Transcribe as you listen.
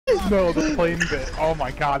No, the plane bit. Oh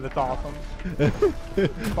my god, that's awesome. The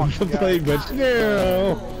plane bit.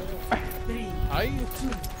 No.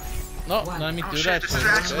 No, let me do that.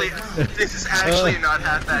 This is actually not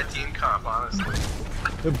half that team comp, honestly.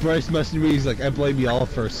 Bryce messaged me, he's like, I blame y'all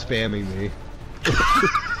for spamming me.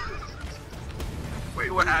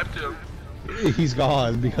 Wait, what happened to him? He's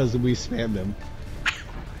gone because we spammed him.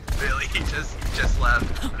 Really? He just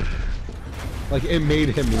left. Like, it made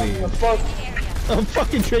him leave. I'm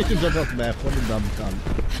fucking Tracer jumped off the map. What a dumb cunt.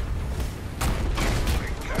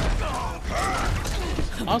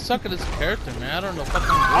 I'll suck at this character, man. I don't know fucking.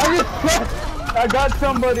 I got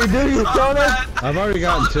somebody, dude. You saw that? I've already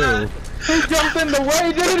gotten two. He jumped in the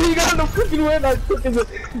way, dude. He got in the freaking way. I freaking.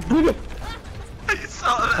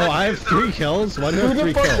 Oh, I have 3 kills? Why do I have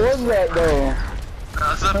 3 kills? What was that, though?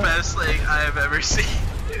 That's the best thing I have ever seen.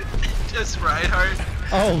 Just Reinhardt.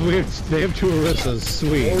 Oh, they have 2 Orissas.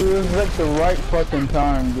 Sweet. It was like the right fucking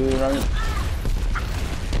time, dude. Right?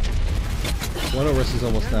 One Orissa's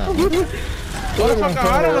almost down. Motherfucker,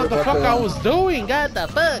 I don't know what the fuck I was doing. God the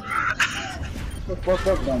fuck. The fuck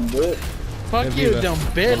up, dumb bitch. Fuck you, dumb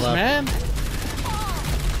bitch, man.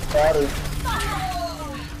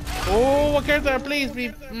 Oh, what character please be?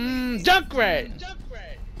 Junkrat.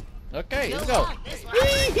 Okay, let's go.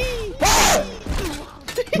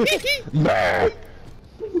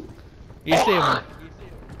 You see me,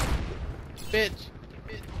 bitch.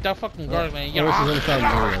 That fucking guard, man. Yeah. I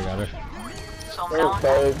got her.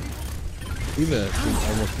 Even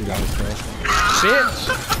almost got his tail. Bitch.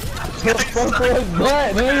 What the fuck was that,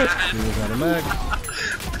 nigga? He was out of mag.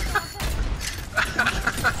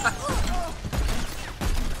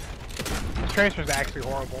 Tracer's actually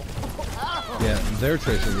horrible. Yeah, their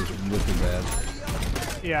Tracer was looking bad.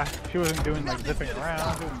 Yeah, she wasn't doing like zipping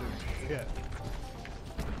around, she wasn't doing shit.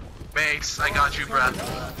 Thanks, I got you, bruh.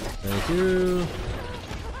 Thank you.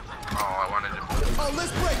 Oh, I wanted to. Oh,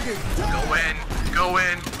 let's break it. Go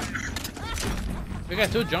in. We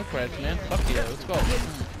got 2 Junkrats, man. Fuck yeah, let's go.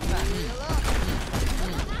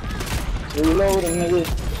 Reloading, nigga.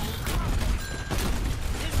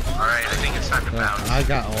 Alright, I think it's time to bounce. I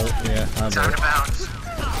got ult, yeah. It's time to bounce.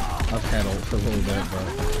 I've had ult for a little bit, but,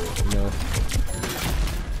 you know.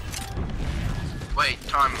 Wait,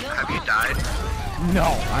 Tom, have you died? No,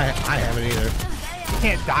 I haven't either. you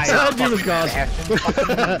can't die. Oh, Diva's gone.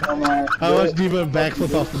 I watched Diva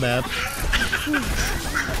backflip off the map.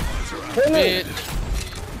 Bitch.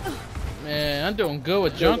 Man, I'm doing good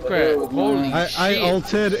with Junkrat. Holy shit. I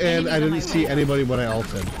ulted and I didn't see anybody when I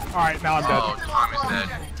ulted. Alright, now I'm dead. Oh, Tom is dead.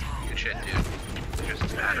 Good shit, dude. Just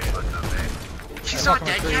as bad as fucked up, man. He's not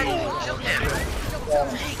dead yet. Kill him.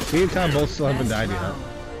 Me and Tom both still haven't died yet.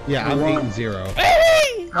 Yeah, I'm 8 and 0. No,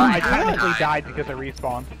 I technically died because I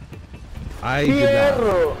respawned. I did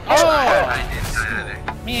not. I didn't die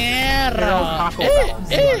either. Hero Taco Bell. You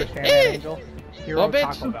understand that, Angel? Hero bitch.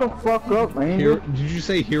 Taco Shut the Bell. fuck up, man. Did you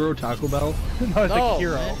say Hero Taco Bell? No, it's No, like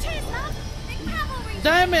Hero. man.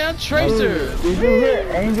 Damn it, I'm Tracer. Did you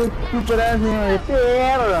hear Angel stupid ass in your head?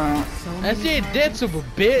 That shit dead, super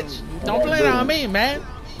bitch. Don't blame it on me, man.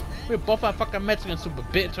 We're both a fucking Mexican super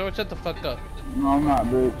bitch, so shut the fuck up. No, I'm not,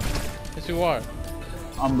 bitch. Yes, you are.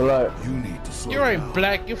 I'm black. You ain't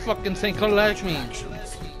black, you fucking same color like me.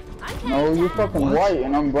 No, you're fucking white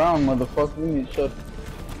and I'm brown, motherfucker. You need to shut.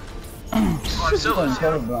 Oh, I'm still I'm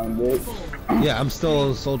colorblind, bitch. Yeah, I'm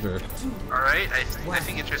still a soldier. Alright, I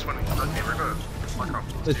think it's just when we okay, we're going to fuck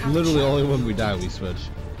off. It's literally only when we die we switch.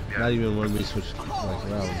 Yeah. Not even when we switch like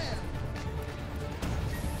rounds.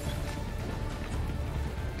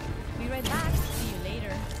 Be right back. See you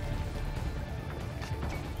later.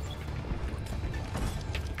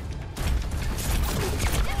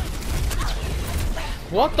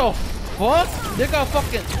 What the fuck? They got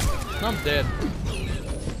fucking. I'm dead.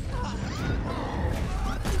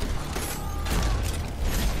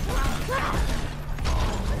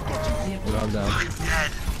 But I'm down. I'm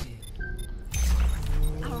dead.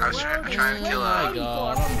 I was trying to kill Oh my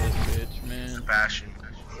god, I'm this bitch, man. Bastion.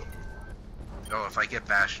 Oh, if I get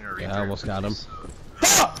Bastion or Reaper. Yeah, I almost got him.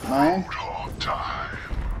 Man.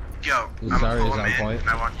 Yo, I'm Zarya's a full on man, point. and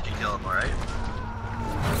I want you to kill him, alright?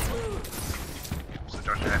 So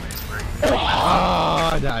don't damage his brain. Oh,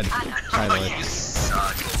 I died. Oh, Finally. you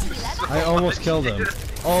suck. I almost killed him.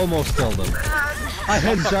 Almost killed him. I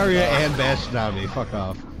had Zarya and Bastion on me. Fuck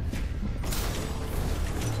off.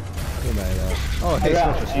 Good night, oh, hey, I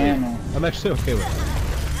got Switch is sweet. Anna. I'm actually okay with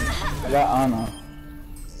that. I got Anna.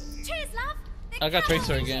 Cheers, love. I got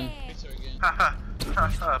Tracer again. Haha,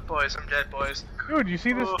 haha, boys, I'm dead, boys. Dude, you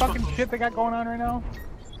see this fucking shit they got going on right now?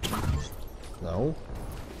 No.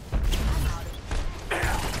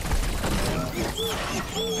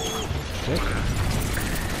 dick.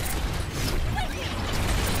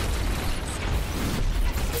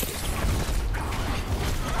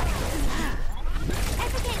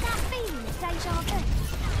 Ever get that feeling of deja vu?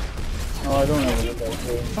 No, I don't ever get that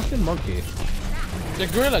feeling. Fucking monkey. The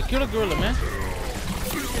gorilla, kill the gorilla, man.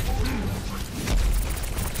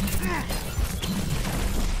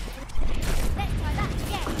 Let's try that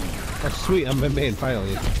again. Oh sweet, I'm in main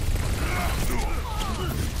finally.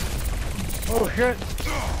 Oh shit!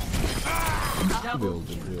 I'll be able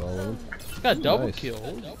to do all of them. Got double Nice. kill.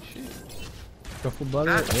 Holy shit. Truffle butter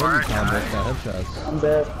and That's combo fine, got headshots. I'm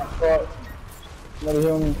dead. I'm fucked. Somebody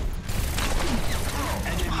heal me.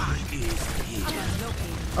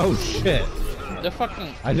 Oh shit! They're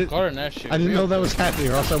fucking I didn't- guarding that shit. I didn't real know that was happening,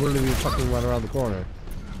 or else I wouldn't even fucking run around the corner.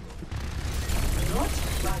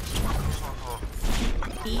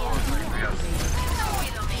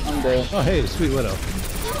 I'm dead. Oh hey, Sweet Widow. I'm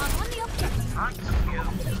on the objective.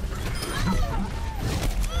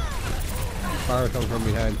 Fire coming from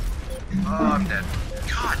behind. Oh, I'm dead.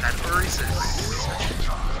 God, that Ursa is such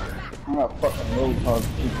a I'm not fucking low hog.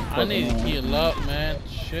 I need to heal up, man.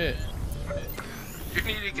 Shit. You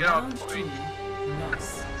need to get on point.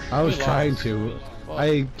 I was We trying lost. to. Fuck.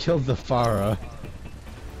 I killed the Farah.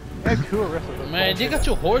 I had 2 Aristas. Man, they got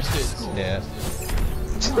 2 horses. Yeah.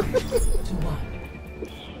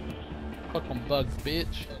 Fucking bug,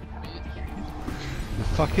 bitch.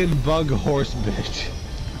 Fucking bug horse bitch.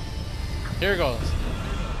 Here it goes.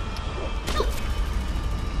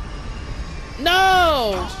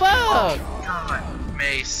 No! Fuck! God.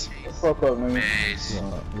 Mace. Fuck up, man. Mace.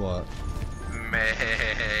 What?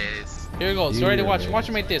 Mace. Here it goes. You Ready to are watch. right. Watch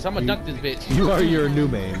him make this. I'm gonna dunk this bitch. You are your new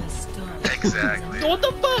main. Exactly. What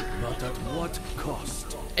the fuck? But at what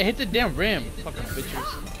cost? It hit the damn rim. Fucking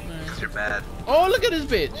bitches. Man. You're bad. Oh, look at this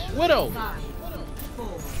bitch. Widow.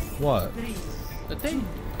 What? The thing.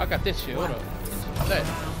 I got this shit. Hold up. That.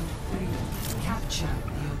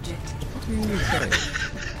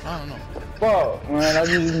 I don't know. Fuck, man. I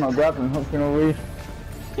just used my grappling hook for no reason.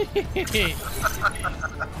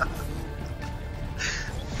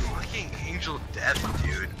 Fucking Angel Death,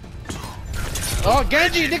 dude. Oh,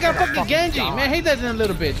 Genji! They got fucking Genji! Man, hate that damn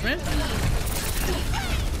little bitch, man.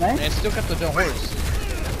 Man? Man, still got the damn horse.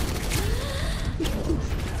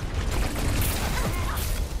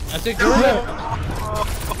 That's it, gorilla.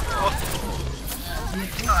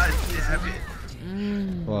 God damn it.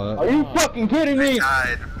 What? Are you fucking kidding me?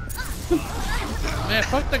 Died. Man,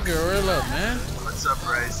 fuck the gorilla, man. What's up,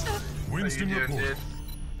 Bryce? Winston How you doing, report.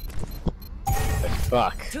 dude?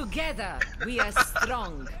 Fuck. Together, we are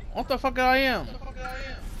strong. What the fuck I am?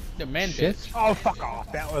 The man Shit. bitch. Oh fuck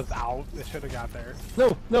off! That was out. It should have got there.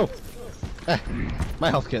 No, no. My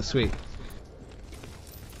health gets sweet.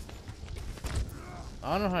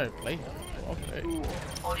 I don't know how to play. Okay.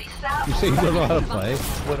 You say you don't know how to play?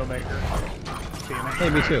 Widowmaker. Damn it. Hey,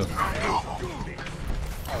 me too.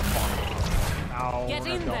 Ow, Get we're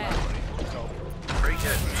in gonna there. kill him. Pretty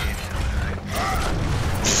good.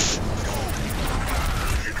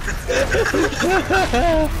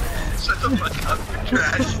 Shut the fuck up, you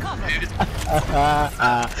trash, dude.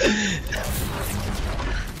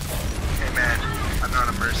 Hey man, I'm not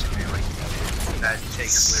a mercenary like you. That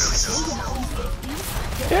takes literally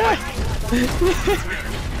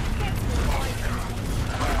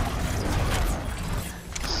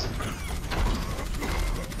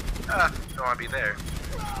don't wanna be there.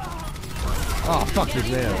 Oh, fuck his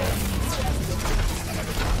nail.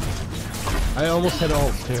 I almost had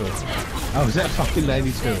ult too. I was at fucking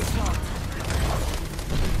 92.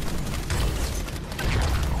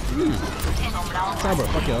 Cyber,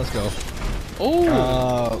 fuck yeah, let's go.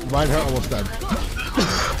 Oh, Reinhardt almost done.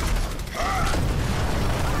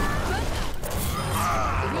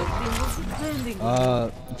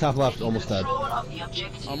 Top left, almost dead.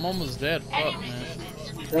 I'm almost dead. Fuck, man.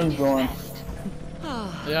 Tim's going.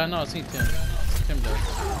 Yeah, I know. I seen Tim. Tim dead.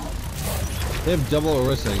 They have double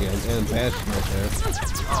Orisa again, and Bastion right there.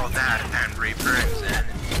 Oh, that and Reaper and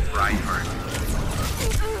Reinhardt.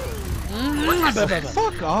 What is this?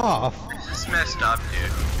 Fuck off! This is messed up,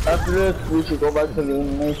 dude. After this, we should go back to the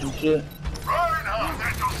animation shit.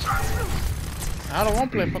 I don't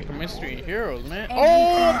want to play fucking mystery heroes, man.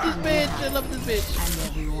 Oh, this bitch. I love this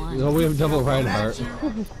bitch. No, we have double Reinhardt.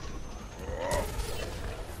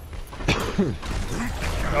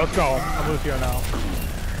 Let's go. I'm with you now.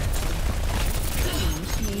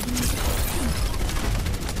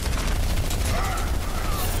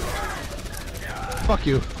 Fuck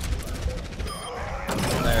you.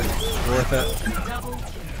 There. Worth it.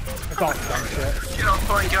 It's all dumb shit. Get on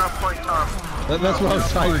point, Tom. That's what I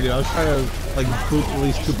was trying to do. I was trying to, like, boot at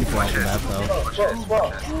least 2 people off the map, though.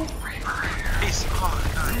 Fuck. He's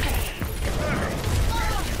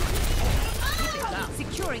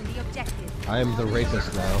Securing the objective. I am the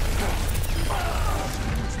rapist now.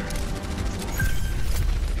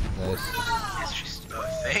 Nice. It's just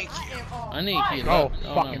thank you. I need heal Oh, up.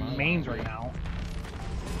 fucking no, mains right now.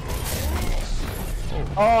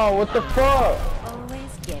 Oh, what the fuck?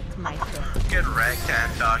 Always get my friend. Good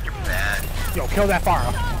ragtime talk, you're bad. Yo, kill that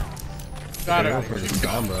Pharah. Got Go her. for the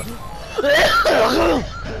Sombra.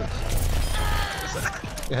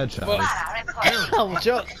 Good headshot. Oh,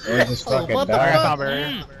 joke. They just fucking what the died. Alright, fuck?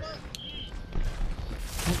 Barry.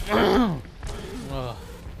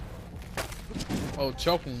 Oh,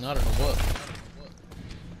 choking, I don't know what.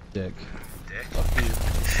 Dick. Fuck you.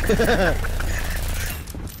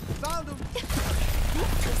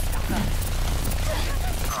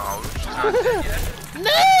 Oh, she's not dead yet.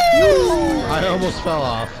 No! I almost fell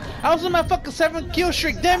off. I was on my fucking 7 kill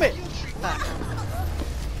streak, damn it!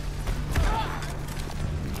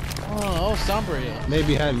 Oh, I was somber here. Maybe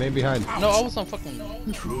behind, maybe behind. No, I was on fucking.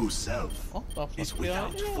 True self Oh, the fuck is yeah.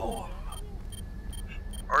 without form.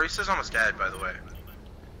 Or he says almost dead, by the way.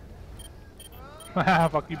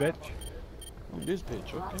 Fuck you, bitch. Oh, this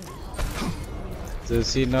bitch, okay.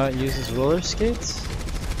 Does he not use his roller skates?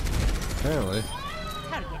 Apparently.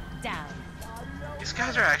 Target down. These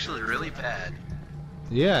guys are actually really bad.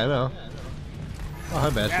 Yeah, I know. Oh, hi,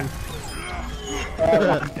 Bastion.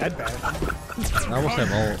 Dead bad. I almost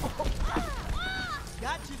have ult.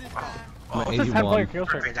 Oh, I'm What's this 10 player 81. kill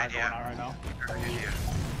streak we Perfect got going idea. on right now? Good idea.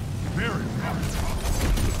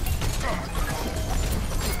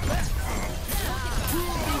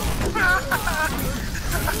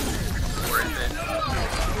 Worth it.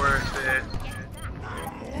 Worth it.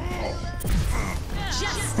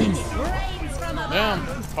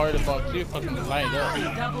 Damn, part of the box, you fucking lined up.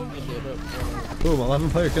 Boom, 11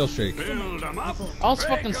 player kill streak. Build 'em up. I was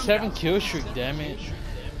fucking 7 kill streak, damn it.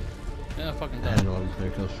 Yeah, I fucking And died. 11 player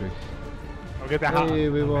kill streak. I'll get that hot. Hey,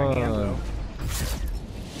 we won.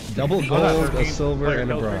 Double Oh, that gold, a 13 silver, player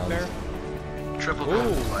and a kill streak bronze. there. Triple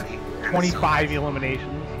gold, buddy. 25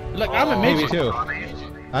 eliminations. Look, I'm a Maybe midget. 2.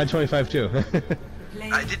 I had 25 too.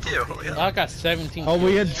 I did too. I got 17. Oh,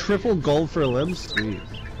 we kills. had triple gold for limbs? Sweet.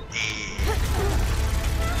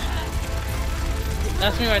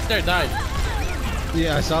 That's me right there, died.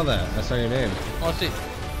 Yeah, I saw that. I saw your name. Oh, see.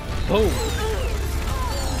 Boom.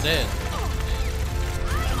 I'm dead.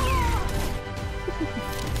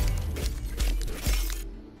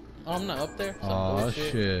 Oh, I'm not up there. Some Aw,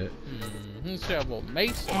 bullshit. shit. Who's about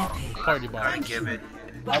mace or party I box? give it.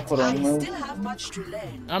 I put on there.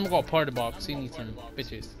 I'm gonna go party box. He needs some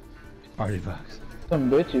bitches. Party box. Some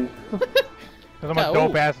bitches. Because I'm a Yeah,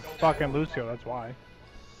 dope ooh. ass fucking Lucio, that's why.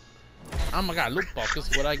 I'm gonna got loot box.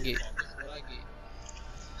 That's what I get.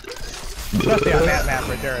 Especially on that map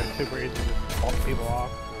right there, it's super easy to just bump people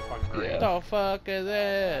off. It's fucking great. The fuck is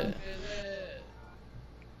that?